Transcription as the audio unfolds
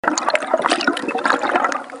And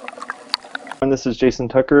this is Jason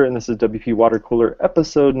Tucker, and this is WP Water Cooler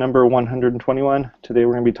episode number 121. Today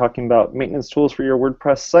we're going to be talking about maintenance tools for your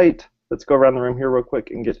WordPress site. Let's go around the room here real quick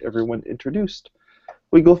and get everyone introduced.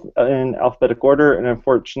 We go in alphabetic order, and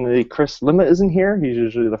unfortunately Chris Limma isn't here. He's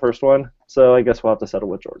usually the first one, so I guess we'll have to settle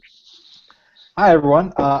with George. Hi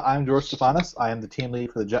everyone, I'm George Stefanis. I am the team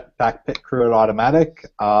lead for the Jetpack Pit crew at Automatic,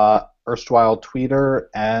 erstwhile tweeter,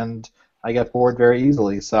 and I get bored very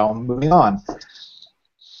easily, so I'm moving on.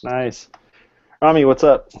 Nice. Rami, what's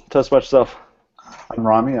up? Tell us about yourself. I'm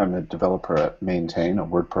Rami. I'm a developer at Maintain, a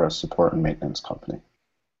WordPress support and maintenance company.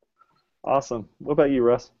 Awesome. What about you,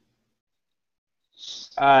 Russ?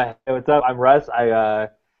 Hey, what's up? I'm Russ. I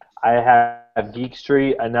have Geek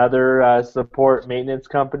Street, another support maintenance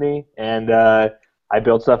company, and I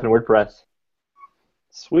build stuff in WordPress.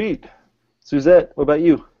 Sweet. Suzette, what about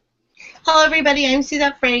you? Hello everybody, I'm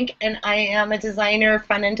Suzette Frank, and I am a designer,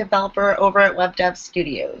 front-end developer over at WebDev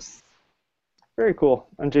Studios. Very cool.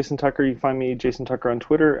 I'm Jason Tucker. You can find me, Jason Tucker, on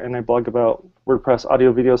Twitter, and I blog about WordPress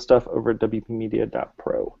audio-video stuff over at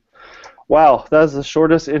wpmedia.pro. Wow, that is the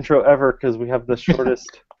shortest intro ever because we have the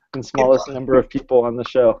shortest and smallest number of people on the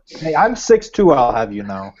show. Hey, I'm 6'2", I'll have you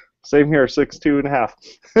know. Same here,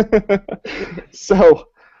 6'2.5". So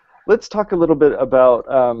let's talk a little bit about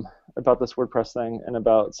this WordPress thing and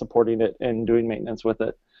about supporting it and doing maintenance with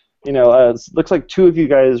it. You know, it looks like two of you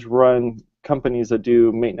guys run companies that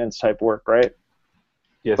do maintenance type work, right?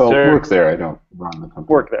 Yes, Well, sir. work there. I don't run the company.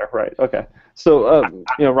 Work there, right? Okay. So,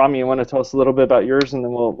 you know, Rami, you want to tell us a little bit about yours, and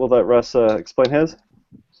then we'll let Russ explain his.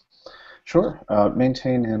 Sure.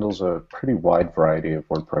 Maintain handles a pretty wide variety of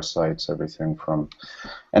WordPress sites, everything from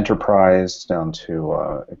enterprise down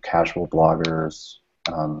to casual bloggers,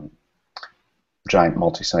 giant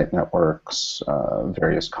multi-site networks,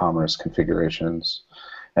 various commerce configurations,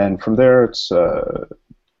 and from there it's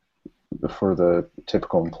for the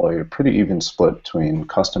typical employee, a pretty even split between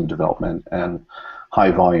custom development and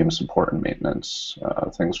high-volume support and maintenance.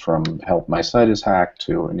 Things from help my site is hacked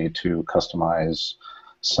to I need to customize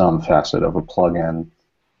some facet of a plugin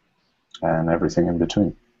and everything in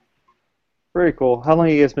between. Very cool. How long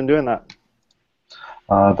have you guys been doing that?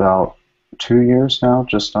 About 2 years now,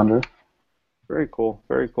 just under. Very cool.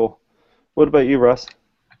 Very cool. What about you, Russ?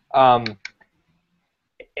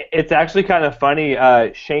 It's actually kind of funny.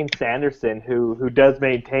 Shane Sanderson, who does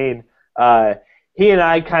Maintain, he and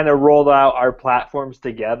I kind of rolled out our platforms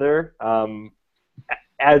together.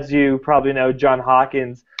 As you probably know, John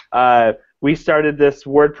Hawkins, we started this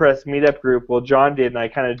WordPress meetup group. Well, John did, and I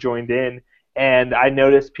kind of joined in. And I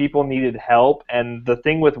noticed people needed help. And the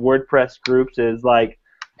thing with WordPress groups is, like,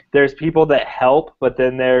 there's people that help, but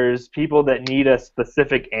then there's people that need a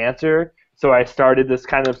specific answer. So I started this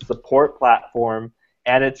kind of support platform.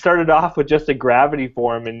 And it started off with just a gravity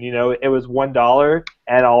form, and you know it was $1,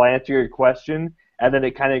 and I'll answer your question. And then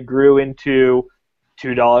it kind of grew into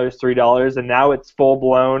 $2, $3, and now it's full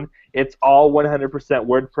blown. It's all 100%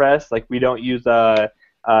 WordPress. Like, we don't use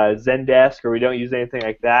Zendesk, or we don't use anything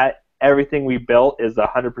like that. Everything we built is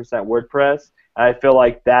 100% WordPress. And I feel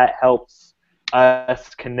like that helps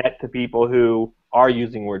us connect to people who are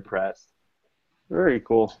using WordPress. Very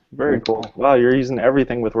cool. Very cool. Wow, you're using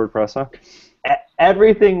everything with WordPress, huh?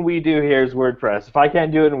 Everything we do here is WordPress. If I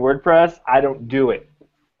can't do it in WordPress, I don't do it.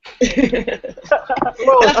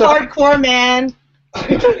 That's hardcore, man.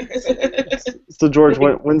 So, George,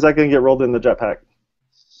 when's that going to get rolled in the Jetpack?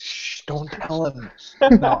 Shh, don't tell him.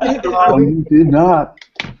 No, you did not.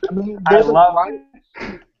 I mean,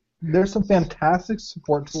 there's some fantastic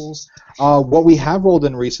support tools. What we have rolled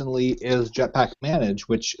in recently is Jetpack Manage,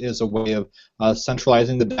 which is a way of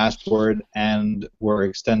centralizing the dashboard, and we're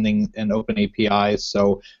extending an open API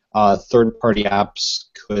so third-party apps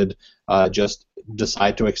could just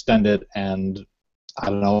decide to extend it, and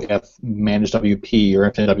I don't know if Manage WP or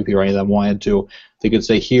Infinite WP or any of them wanted to, they could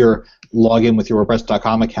say, here, log in with your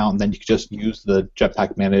WordPress.com account, and then you could just use the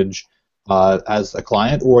Jetpack Manage as a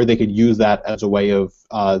client, or they could use that as a way of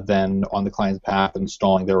then on the client's behalf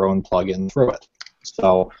installing their own plugin through it.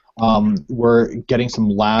 So we're getting some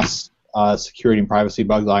last security and privacy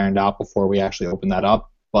bugs ironed out before we actually open that up,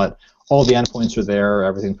 but all the endpoints are there,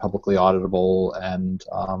 everything's publicly auditable, and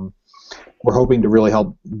we're hoping to really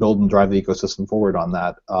help build and drive the ecosystem forward on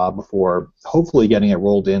that before hopefully getting it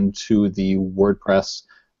rolled into the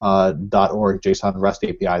WordPress.org JSON REST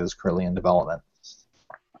API that's currently in development.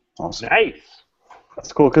 Awesome. Nice.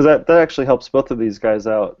 That's cool, because that actually helps both of these guys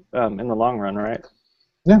out in the long run, right?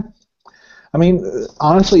 Yeah. I mean,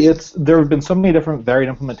 honestly, there have been so many different varied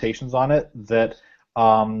implementations on it that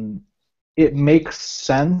it makes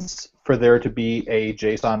sense for there to be a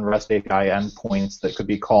JSON REST API endpoints that could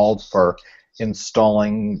be called for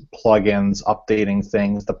installing plugins, updating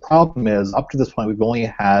things. The problem is, up to this point, we've only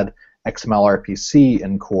had XML RPC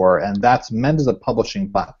in core, and that's meant as a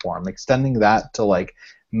publishing platform. Extending that to like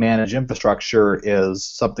manage infrastructure is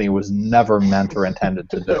something it was never meant or intended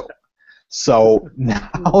to do. So now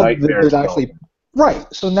that there's actually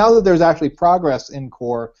so now that there's actually progress in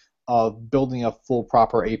core of building a full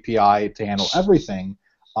proper API to handle everything,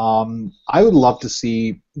 I would love to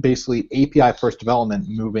see basically API first development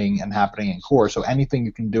moving and happening in core. So anything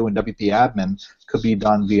you can do in WP admin could be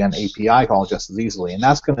done via an API call just as easily, and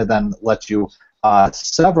that's going to then let you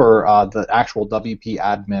sever the actual WP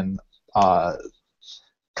admin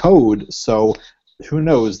code. So who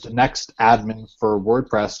knows, the next admin for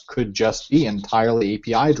WordPress could just be entirely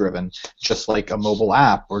API driven, just like a mobile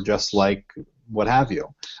app or just like what have you.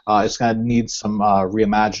 It's going to need some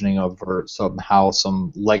reimagining of how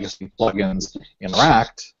some legacy plugins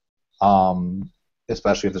interact,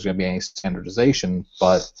 especially if there's going to be any standardization.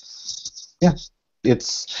 But yeah,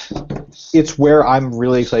 it's where I'm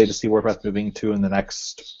really excited to see WordPress moving to in the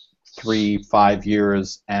next 3-5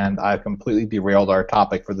 years, and I've completely derailed our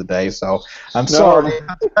topic for the day, so I'm sorry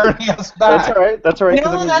for turning us back. That's all right. That's all right.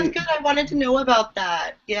 No, that's good. I wanted to know about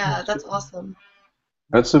that. Yeah, that's awesome.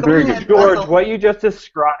 That's a very good George, what you just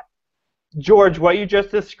described. George, what you just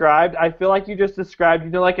described, I feel like you just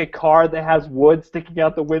described, like a car that has wood sticking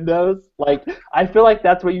out the windows. Like, I feel like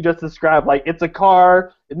that's what you just described. Like, it's a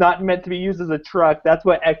car, not meant to be used as a truck. That's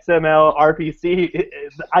what XML RPC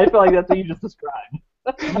is. I feel like that's what you just described.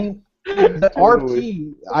 I mean, the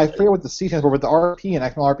RP, I forget what the C stands for, but the RP in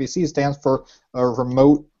XML RPC stands for a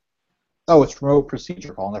remote. Oh, it's remote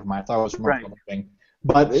procedure call. Never mind. I thought it was remote publishing.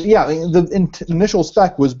 But yeah, the initial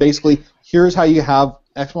spec was basically here's how you have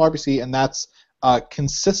XML RPC, and that's a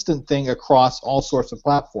consistent thing across all sorts of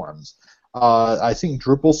platforms. I think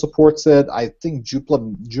Drupal supports it. I think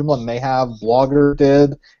Joomla may have. Blogger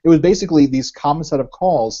did. It was basically these common set of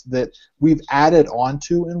calls that we've added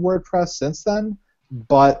onto in WordPress since then.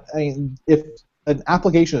 But I mean, if an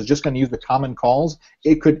application is just going to use the common calls,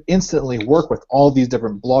 it could instantly work with all these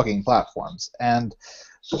different blogging platforms. And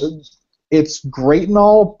it's great and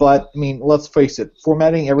all, but I mean, let's face it,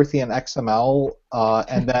 formatting everything in XML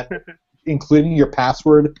and then including your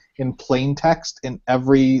password in plain text in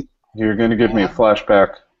every... You're going to give me a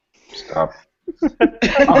flashback. Stop.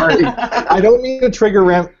 Sorry. I don't mean to trigger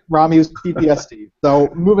Rami's PTSD. So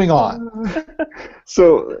moving on.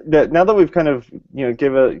 So now that we've kind of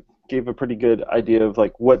gave a pretty good idea of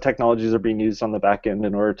like what technologies are being used on the back end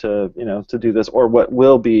in order to to do this, or what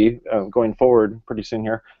will be going forward pretty soon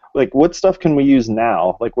here. Like, what stuff can we use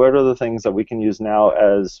now? Like, what are the things that we can use now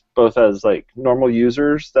as both as like normal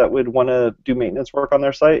users that would want to do maintenance work on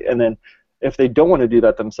their site, and then if they don't want to do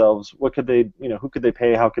that themselves, what could they, who could they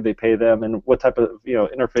pay, how could they pay them, and what type of,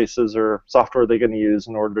 interfaces or software are they going to use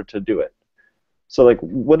in order to do it? So, like,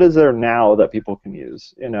 what is there now that people can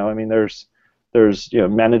use? I mean, there's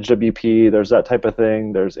managed WP, there's that type of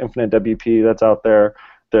thing, there's infinite WP that's out there.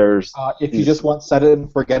 There's if you just want set it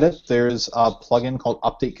and forget it, there's a plugin called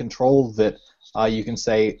Update Control that you can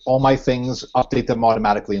say, all my things, update them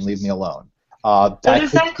automatically and leave me alone. What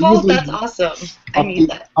is that called? That's awesome. I need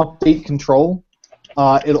that. Update Control.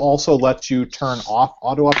 It also lets you turn off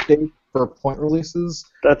auto update for point releases.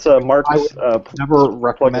 That's Mark's never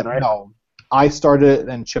recommend. plugin, right? No, I started it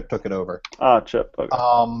and Chip took it over. Chip.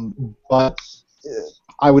 Okay. But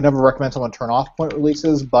I would never recommend someone turn off point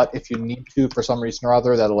releases. But if you need to for some reason or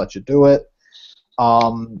other, that'll let you do it.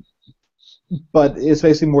 But it's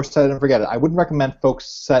basically more set it and forget it. I wouldn't recommend folks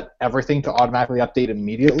set everything to automatically update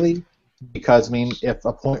immediately. Because, I mean, if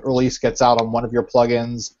a point release gets out on one of your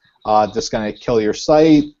plugins that's going to kill your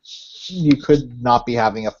site, you could not be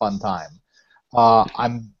having a fun time.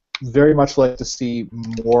 I'm very much like to see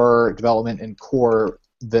more development in core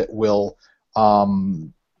that will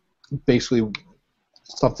basically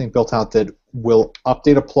something built out that will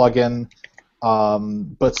update a plugin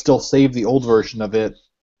but still save the old version of it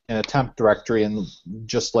in a temp directory and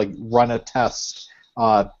just like run a test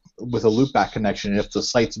with a loopback connection. If the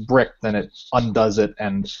site's bricked, then it undoes it,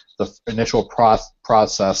 and the initial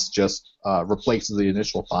process just replaces the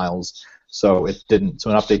initial files, so an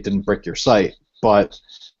update didn't brick your site. But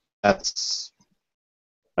that's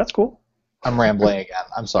cool. I'm rambling again.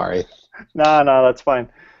 I'm sorry. No, that's fine.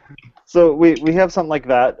 So we have something like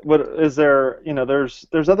that. What is there?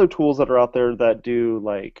 There's other tools that are out there that do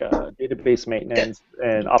like database maintenance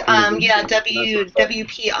and optimization. Yeah,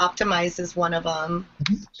 WP Optimize is one of them.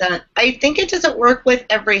 I think it doesn't work with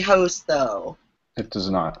every host though. It does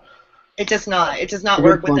not. It does not. It does not Good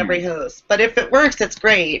work with plugin. every host. But if it works, it's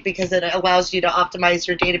great because it allows you to optimize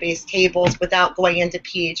your database tables without going into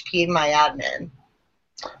PHP and MyAdmin.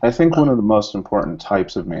 I think one of the most important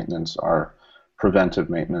types of maintenance are preventive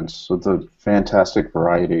maintenance, with a fantastic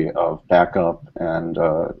variety of backup and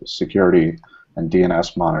security and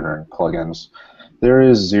DNS monitoring plugins. There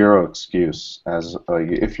is zero excuse as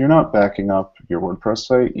if you're not backing up your WordPress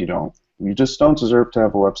site, you just don't deserve to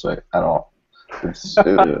have a website at all.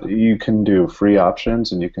 You can do free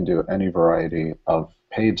options and you can do any variety of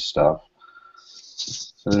paid stuff.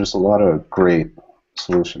 So there's a lot of great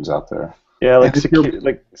solutions out there. Yeah, like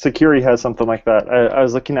Securi has something like that. I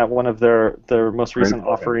was looking at one of their most recent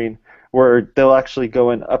offering where they'll actually go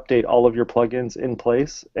and update all of your plugins in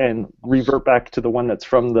place and revert back to the one that's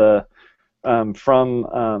from the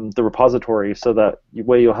repository, so that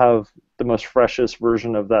way you'll have the most freshest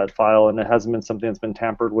version of that file, and it hasn't been something that's been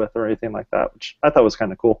tampered with or anything like that, which I thought was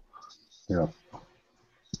kind of cool. Yeah.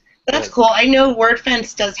 That's cool. I know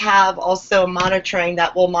WordFence does have also monitoring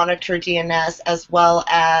that will monitor DNS as well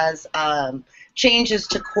as changes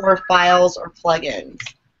to core files or plugins.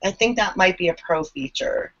 I think that might be a pro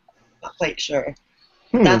feature. Not quite sure.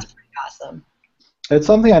 That's pretty awesome. It's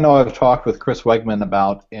something I know I've talked with Chris Wegman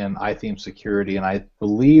about in iTheme Security, and I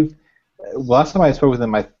believe last time I spoke with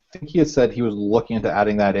him, I think he had said he was looking into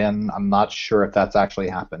adding that in. I'm not sure if that's actually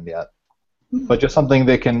happened yet. But just something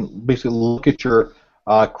that can basically look at your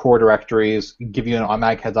core directories, give you an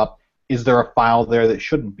automatic heads up. Is there a file there that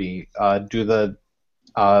shouldn't be? Do the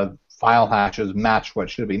file hashes match what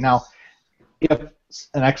should be? Now, if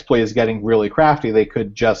an exploit is getting really crafty, they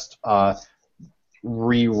could just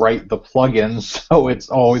rewrite the plugin so it's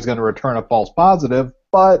always going to return a false positive,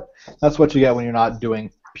 but that's what you get when you're not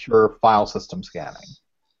doing pure file system scanning.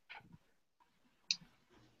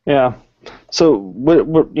 Yeah. So,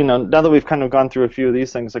 what now that we've kind of gone through a few of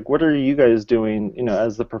these things, like, what are you guys doing,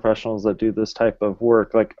 as the professionals that do this type of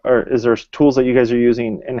work? Like, is there tools that you guys are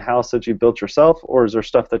using in-house that you built yourself, or is there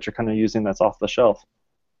stuff that you're kind of using that's off the shelf?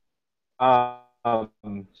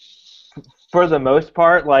 For the most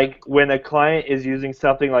part, like when a client is using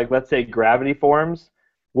something like, let's say, Gravity Forms,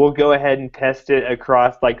 we'll go ahead and test it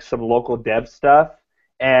across like some local dev stuff,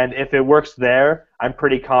 and if it works there, I'm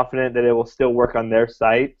pretty confident that it will still work on their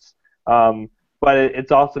sites. But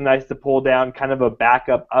it's also nice to pull down kind of a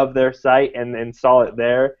backup of their site and install it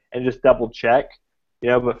there and just double check.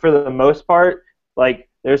 But for the most part, like,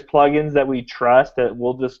 there's plugins that we trust that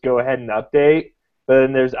we'll just go ahead and update. But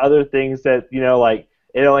then there's other things that, like,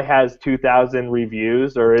 it only has 2,000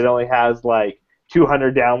 reviews or it only has like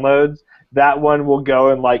 200 downloads. That one will go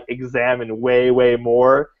and like examine way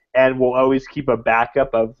more, and we'll always keep a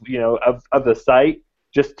backup of of the site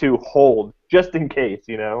just to hold, just in case,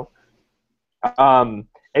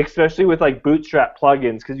 especially with like Bootstrap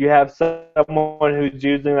plugins, because you have someone who's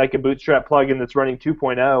using like a Bootstrap plugin that's running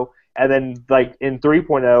 2.0, and then like in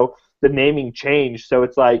 3.0 the naming changed, so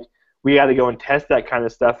it's like we got to go and test that kind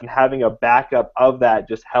of stuff, and having a backup of that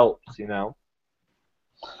just helps,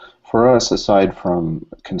 For us, aside from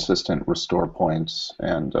consistent restore points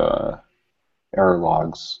and error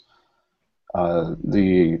logs,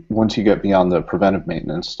 once you get beyond the preventive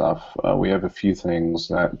maintenance stuff, we have a few things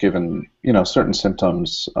that, given certain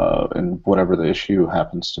symptoms and whatever the issue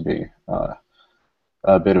happens to be,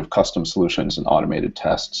 a bit of custom solutions and automated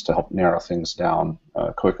tests to help narrow things down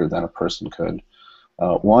quicker than a person could.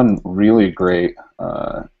 One really great,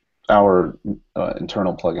 our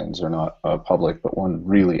internal plugins are not public, but one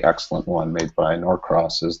really excellent one made by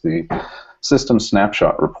Norcross is the system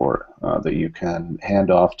snapshot report that you can hand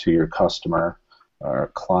off to your customer or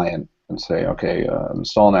client and say, okay,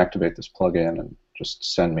 install and activate this plugin and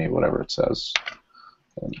just send me whatever it says.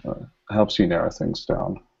 And it helps you narrow things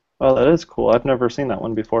down. Oh, that is cool. I've never seen that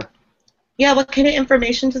one before. Yeah, what kind of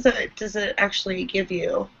information does it actually give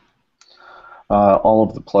you? All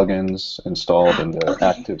of the plugins installed in the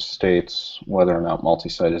active states, whether or not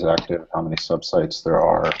multi-site is active, how many subsites there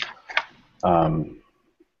are,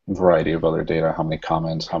 variety of other data, how many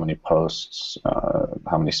comments, how many posts,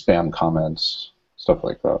 how many spam comments, stuff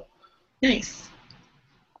like that. Nice.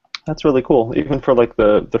 That's really cool. Even for like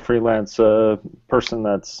the freelance person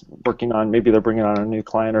that's working on, maybe they're bringing on a new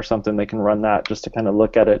client or something, they can run that just to kind of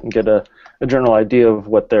look at it and get a general idea of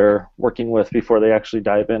what they're working with before they actually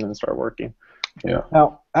dive in and start working. Yeah.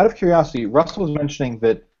 Now, out of curiosity, Russell was mentioning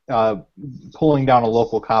that pulling down a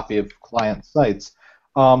local copy of client sites,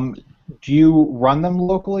 do you run them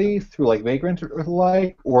locally through like Vagrant or the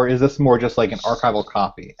like, or is this more just like an archival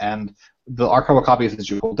copy? And the archival copies that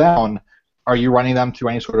you pull down, are you running them through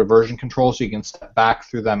any sort of version control so you can step back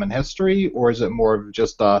through them in history, or is it more of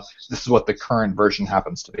just this is what the current version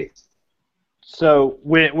happens to be? So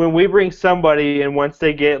when we bring somebody and once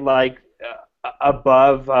they get like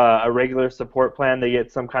above a regular support plan, they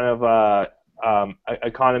get some kind of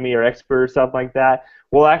economy or expert or something like that,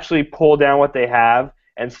 we'll actually pull down what they have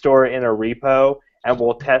and store it in a repo, and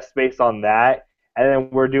we'll test based on that. And then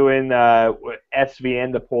we're doing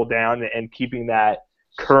SVN to pull down and keeping that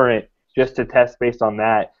current just to test based on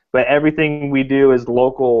that. But everything we do is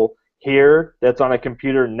local here that's on a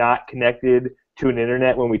computer not connected to an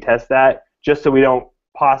internet when we test that, just so we don't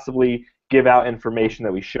possibly give out information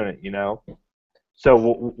that we shouldn't, you know?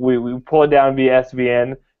 So we pull it down via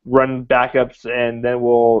SVN, run backups, and then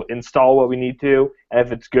we'll install what we need to, and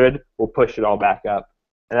if it's good, we'll push it all back up.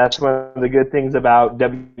 And that's one of the good things about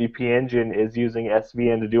WP Engine is using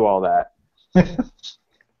SVN to do all that.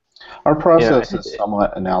 Our process is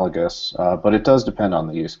somewhat analogous, but it does depend on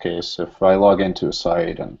the use case. If I log into a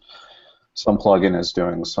site and some plugin is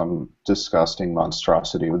doing some disgusting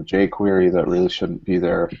monstrosity with jQuery that really shouldn't be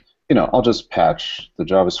there, you know, I'll just patch the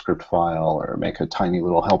JavaScript file or make a tiny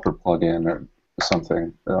little helper plugin or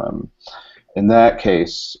something. In that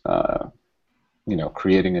case, you know,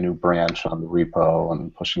 creating a new branch on the repo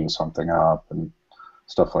and pushing something up and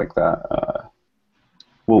stuff like that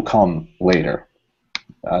will come later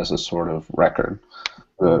as a sort of record.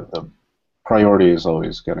 The priority is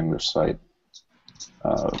always getting their site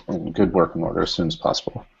in good working order as soon as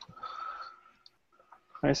possible.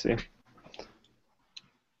 I see.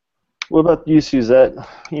 What about you, Suzette?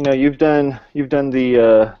 You know, you've done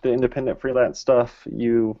the independent freelance stuff.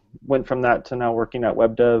 You went from that to now working at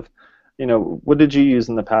WebDev. You know, what did you use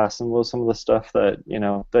in the past, and what was some of the stuff that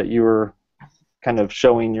that you were kind of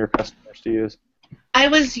showing your customers to use? I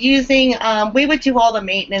was using, we would do all the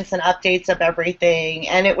maintenance and updates of everything,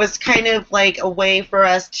 and it was kind of like a way for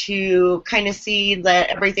us to kind of see that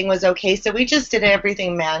everything was okay, so we just did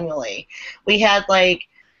everything manually. We had like,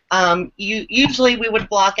 usually we would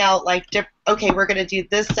block out like, okay, we're going to do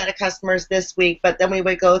this set of customers this week, but then we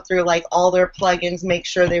would go through like all their plugins, make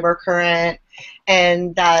sure they were current,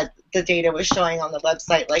 and that the data was showing on the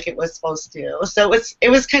website like it was supposed to. So it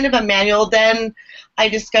was kind of a manual. Then I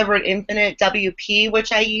discovered Infinite WP,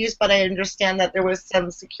 which I used, but I understand that there was some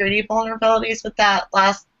security vulnerabilities with that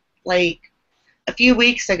last, like, a few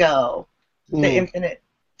weeks ago, the Infinite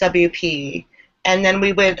WP. And then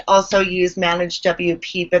we would also use Managed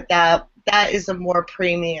WP, but that is a more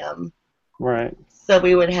premium. Right. So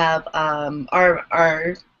we would have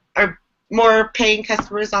our more paying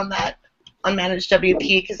customers on that, on Managed WP,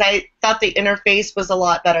 because I thought the interface was a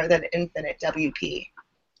lot better than Infinite WP.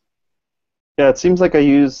 Yeah, it seems like I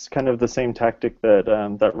use kind of the same tactic that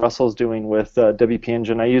that Russell's doing with WP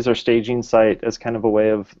Engine. I use our staging site as kind of a way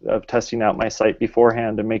of testing out my site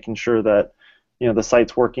beforehand and making sure that the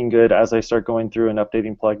site's working good as I start going through and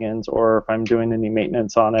updating plugins, or if I'm doing any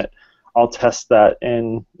maintenance on it, I'll test that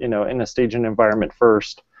in in a staging environment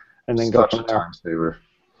first, and then go from there. Time saver.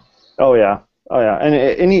 Oh yeah. Oh yeah, and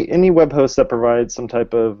any web host that provides some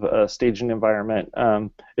type of staging environment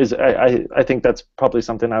I think that's probably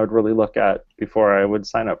something I would really look at before I would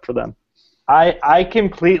sign up for them. I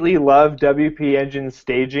completely love WP Engine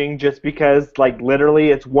staging just because like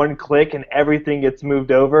literally it's one click and everything gets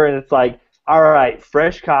moved over, and it's like, all right,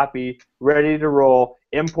 fresh copy, ready to roll,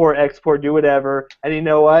 import, export, do whatever, and you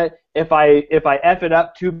know what? If I F it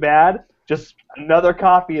up too bad, just another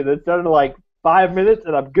copy, and it's done in like 5 minutes,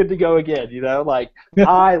 and I'm good to go again. Like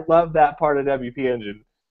I love that part of WP Engine.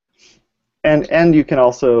 And you can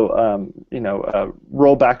also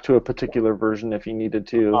roll back to a particular version if you needed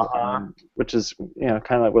to, which is kind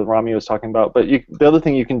of like what Rami was talking about. But the other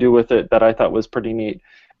thing you can do with it that I thought was pretty neat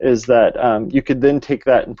is that you could then take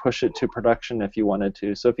that and push it to production if you wanted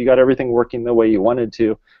to. So if you got everything working the way you wanted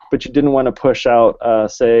to, but you didn't want to push out,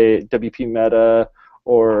 say, WP Meta,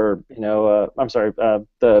 or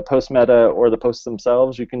the post meta or the posts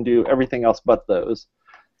themselves, you can do everything else but those.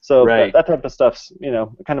 So right. that type of stuff's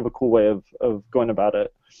kind of a cool way of going about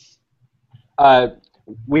it.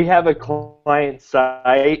 We have a client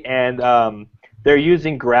site, and they're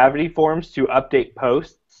using Gravity Forms to update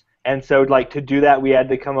posts, and so like to do that we had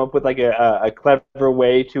to come up with like a clever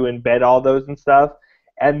way to embed all those and stuff,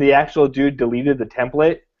 and the actual dude deleted the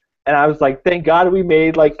template. And I was like, thank God we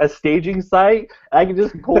made like a staging site. I could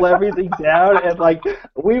just pull everything down, and like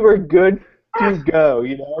we were good to go,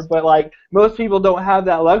 But like most people don't have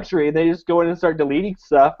that luxury. They just go in and start deleting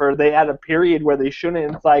stuff, or they add a period where they shouldn't.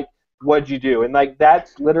 And it's like, what'd you do? And like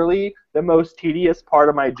that's literally the most tedious part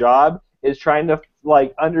of my job, is trying to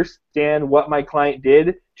like understand what my client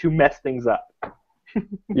did to mess things up.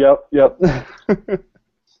 Yep.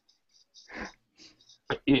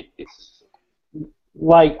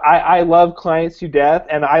 Like, I love clients to death,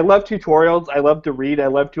 and I love tutorials. I love to read. I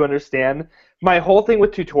love to understand. My whole thing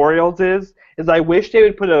with tutorials is I wish they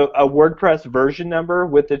would put a WordPress version number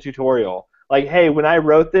with the tutorial. Like, hey, when I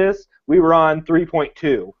wrote this, we were on 3.2.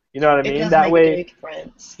 You know what I It mean? does That make a way,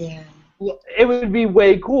 difference. Yeah. it would be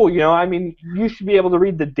way cool. You know, I mean, you should be able to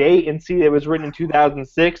read the date and see it was written in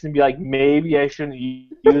 2006 and be like, maybe I shouldn't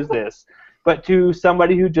use this. But to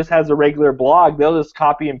somebody who just has a regular blog, they'll just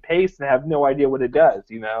copy and paste and have no idea what it does,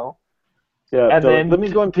 you know? Yeah, And then let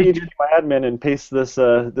me go on PHP my admin and paste this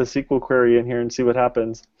this SQL query in here and see what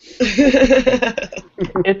happens.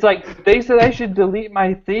 it's like, they said I should delete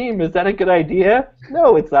my theme. Is that a good idea?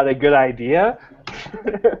 No, it's not a good idea.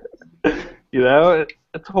 You know,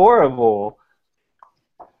 it's horrible.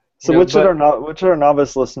 So You know, what should our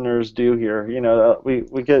novice listeners do here? You know,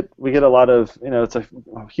 we get a lot of, you know, it's a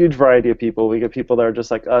huge variety of people. We get people that are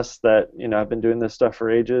just like us that, you know, have been doing this stuff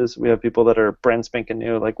for ages. We have people that are brand spanking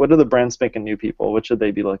new. Like, what are the brand spanking new people? What should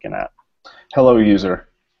they be looking at? Hello, user.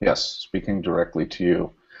 Yes, speaking directly to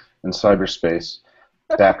you in cyberspace.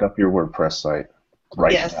 Back up your WordPress site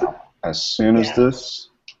right now. As soon as this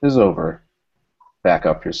is over, back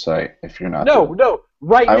up your site if you're not. No,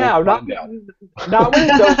 right now, not when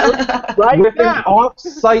it's over, right With now. an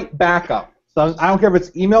off-site backup. So I don't care if it's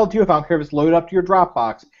emailed to you, if I don't care if it's loaded up to your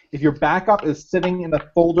Dropbox. If your backup is sitting in a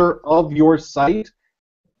folder of your site,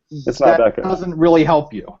 It's not backup. doesn't really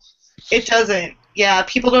help you. It doesn't. Yeah,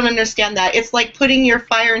 people don't understand that. It's like putting your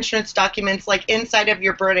fire insurance documents like inside of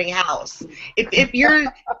your burning house. If you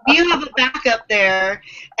have a backup there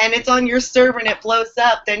and it's on your server and it blows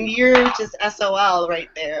up, then you're just SOL right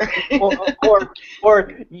there.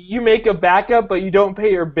 or you make a backup but you don't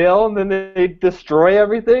pay your bill and then they destroy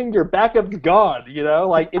everything. Your backup's gone. You know,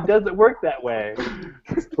 like, it doesn't work that way.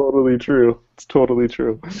 It's totally true. It's totally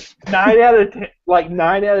true. 9 out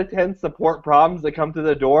of 10 support problems that come to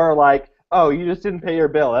the door are like, oh, you just didn't pay your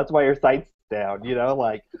bill. That's why your site's down. You know,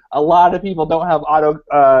 like, a lot of people don't have auto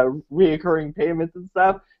reoccurring payments and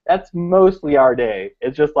stuff. That's mostly our day.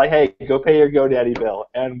 It's just like, hey, go pay your GoDaddy bill,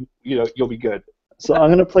 and you know you'll be good. So I'm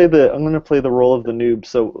gonna play the role of the noob.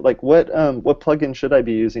 So, like, what plugin should I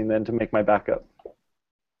be using then to make my backup?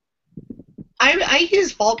 I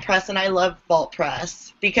use VaultPress, and I love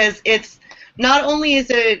VaultPress because it's not only is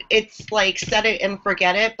it's like set it and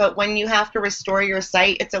forget it, but when you have to restore your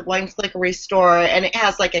site, it's a one-click restore, and it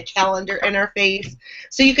has like a calendar interface,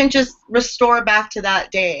 so you can just restore back to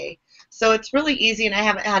that day. So it's really easy, and I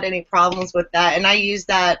haven't had any problems with that. And I use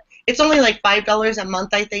that. It's only like $5 a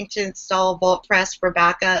month, I think, to install VaultPress for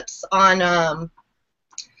backups on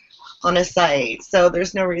a site. So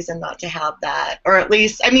there's no reason not to have that. Or at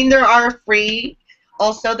least, I mean, there are free.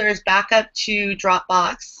 Also, there's backup to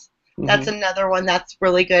Dropbox. That's another one that's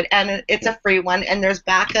really good, and it's a free one. And there's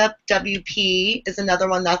backup WP is another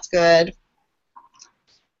one that's good.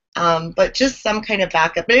 But just some kind of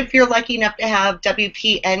backup. But if you're lucky enough to have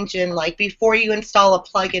WP Engine, like before you install a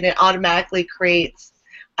plugin, it automatically creates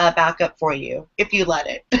a backup for you if you let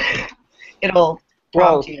it. It'll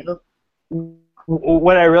prompt you.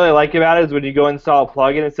 What I really like about it is when you go install a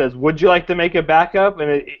plugin, it says, would you like to make a backup?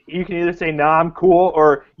 And you can either say, nah, I'm cool,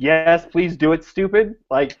 or yes, please do it, stupid.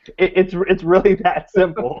 Like, it's really that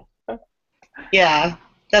simple. Yeah,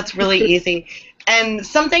 that's really easy. And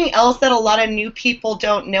something else that a lot of new people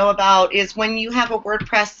don't know about is when you have a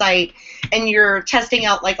WordPress site and you're testing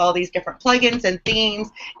out like all these different plugins and themes,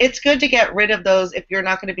 it's good to get rid of those if you're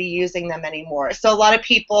not going to be using them anymore. So a lot of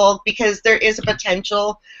people, because there is a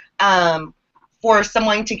potential for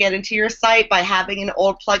someone to get into your site by having an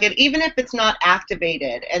old plugin, even if it's not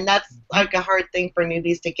activated. And that's like a hard thing for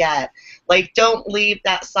newbies to get. Like, don't leave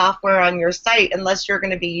that software on your site unless you're going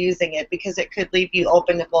to be using it, because it could leave you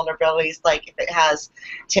open to vulnerabilities, like if it has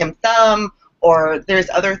Tim Thumb, or there's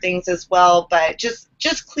other things as well. But just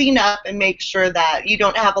clean up and make sure that you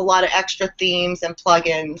don't have a lot of extra themes and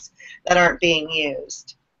plugins that aren't being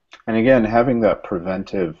used. And again, having that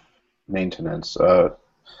preventive maintenance.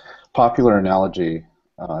 Popular analogy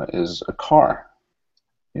is a car.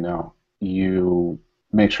 You know, you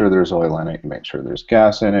make sure there's oil in it, you make sure there's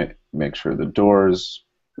gas in it, make sure the door's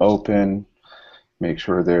open, make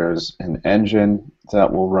sure there's an engine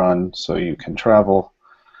that will run so you can travel.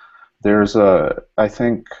 There's I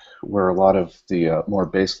think where a lot of the more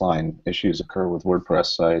baseline issues occur with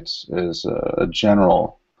WordPress sites is a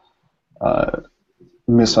general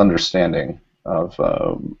misunderstanding of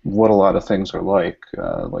what a lot of things are like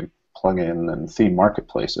plugin and theme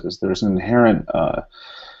marketplaces. There's an inherent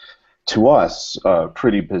to us, a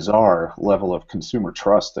pretty bizarre level of consumer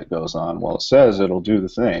trust that goes on. Well, it says it'll do the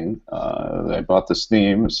thing. I bought this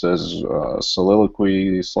theme. It says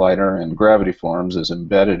Soliloquy Slider and Gravity Forms is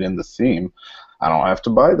embedded in the theme. I don't have to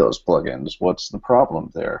buy those plugins. What's the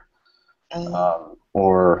problem there?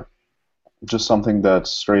 Or just something that's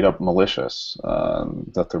straight up malicious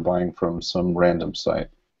that they're buying from some random site.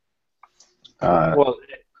 Well,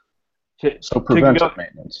 so preventive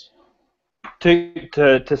maintenance.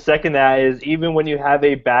 To second that is, even when you have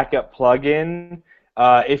a backup plugin,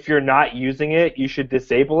 if you're not using it, you should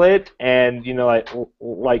disable it and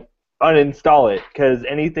like uninstall it, because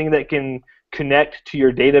anything that can connect to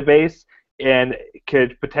your database and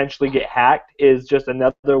could potentially get hacked is just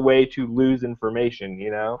another way to lose information.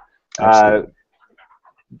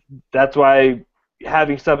 That's why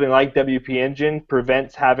having something like WP Engine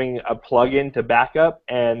prevents having a plugin to backup,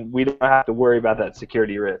 and we don't have to worry about that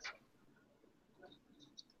security risk.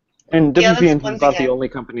 And WP Engine is not the only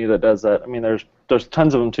company that does that. I mean, there's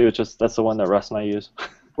tons of them too. It's just that's the one that Russ and I use.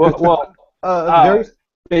 Well, very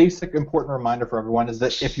basic, important reminder for everyone is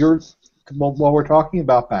that if you're while we're talking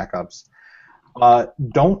about backups,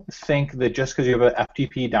 don't think that just because you have an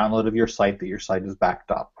FTP download of your site that your site is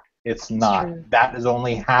backed up. It's not. True. That is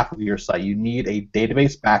only half of your site. You need a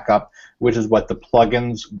database backup, which is what the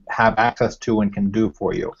plugins have access to and can do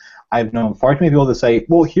for you. I've known far too many people to say,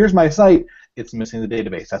 well, here's my site. It's missing the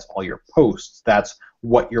database. That's all your posts. That's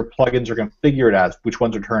what your plugins are configured as, which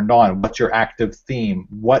ones are turned on, what's your active theme,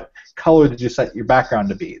 what color did you set your background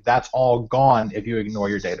to be. That's all gone if you ignore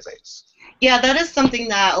your database. Yeah, that is something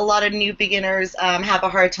that a lot of new beginners have a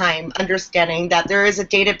hard time understanding, that there is a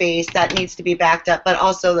database that needs to be backed up, but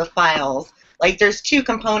also the files. Like, there's two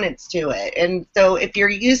components to it. And so if you're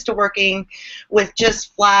used to working with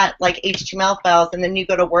just flat, like, HTML files, and then you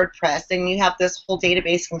go to WordPress, and you have this whole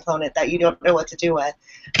database component that you don't know what to do with,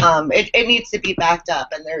 it needs to be backed up,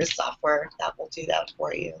 and there's software that will do that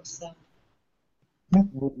for you. So.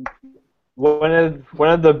 One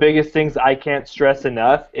of the biggest things I can't stress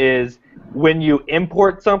enough is when you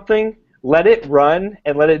import something, let it run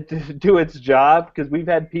and let it do its job, because we've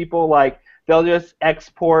had people they'll just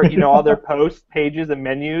export all their posts, pages, and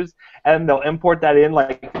menus, and they'll import that in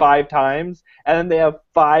like 5 times, and then they have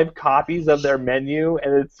 5 copies of their menu,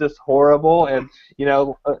 and it's just horrible. And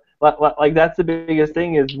that's the biggest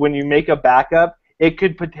thing is when you make a backup, it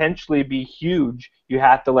could potentially be huge. You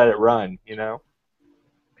have to let it run.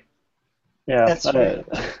 Yeah, that's right.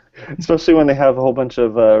 Especially when they have a whole bunch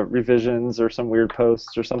of revisions or some weird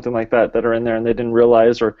posts or something like that are in there and they didn't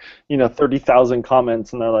realize, or 30,000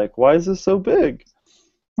 comments, and they're like, "Why is this so big?"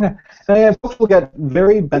 Yeah, and folks will get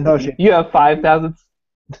very bent out of shape. You have 5,000.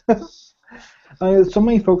 So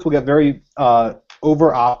many folks will get very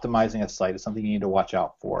over-optimizing a site is something you need to watch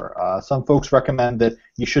out for. Some folks recommend that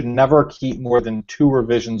you should never keep more than 2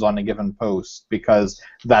 revisions on a given post because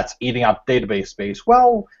that's eating up database space.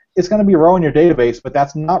 Well, it's going to be raw in your database, but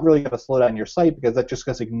that's not really going to slow down your site because that just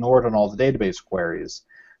gets ignored on all the database queries.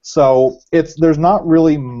 So there's not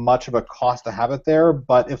really much of a cost to have it there,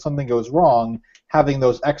 but if something goes wrong, having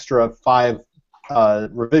those extra 5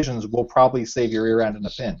 revisions will probably save your rear end in a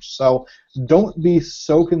pinch. So don't be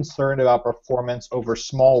so concerned about performance over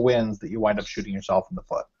small wins that you wind up shooting yourself in the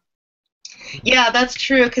foot. Yeah, that's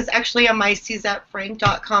true, because actually on my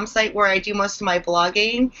czetfrank.com site where I do most of my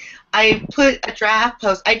blogging, I put a draft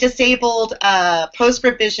post. I disabled post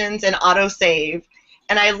revisions and autosave,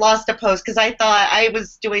 and I lost a post because I thought I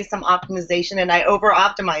was doing some optimization and I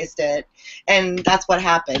over-optimized it, and that's what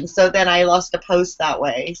happened. So then I lost a post that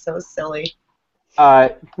way, so it's silly.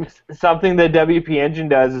 Something that WP Engine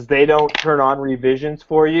does is they don't turn on revisions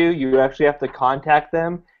for you. You actually have to contact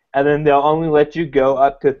them, and then they'll only let you go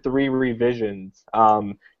up to 3 revisions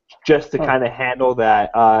just to kind of handle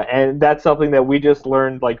that. And that's something that we just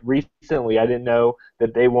learned recently. I didn't know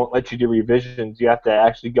that they won't let you do revisions. You have to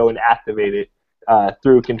actually go and activate it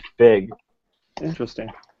through config. Interesting.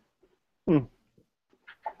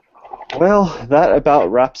 Well, that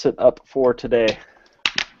about wraps it up for today.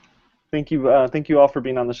 Thank you all for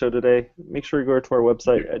being on the show today. Make sure you go to our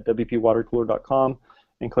website at wpwatercooler.com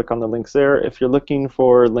and click on the links there. If you're looking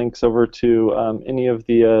for links over to any of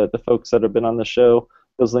the folks that have been on the show,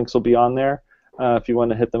 those links will be on there. If you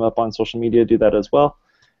want to hit them up on social media, do that as well.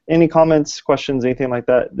 Any comments, questions, anything like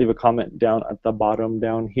that, leave a comment down at the bottom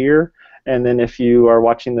down here. And then if you are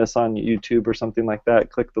watching this on YouTube or something like that,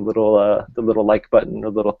 click the little like button or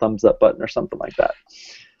little thumbs up button or something like that.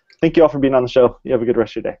 Thank you all for being on the show. You have a good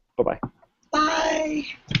rest of your day. Bye-bye.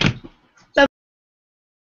 Bye.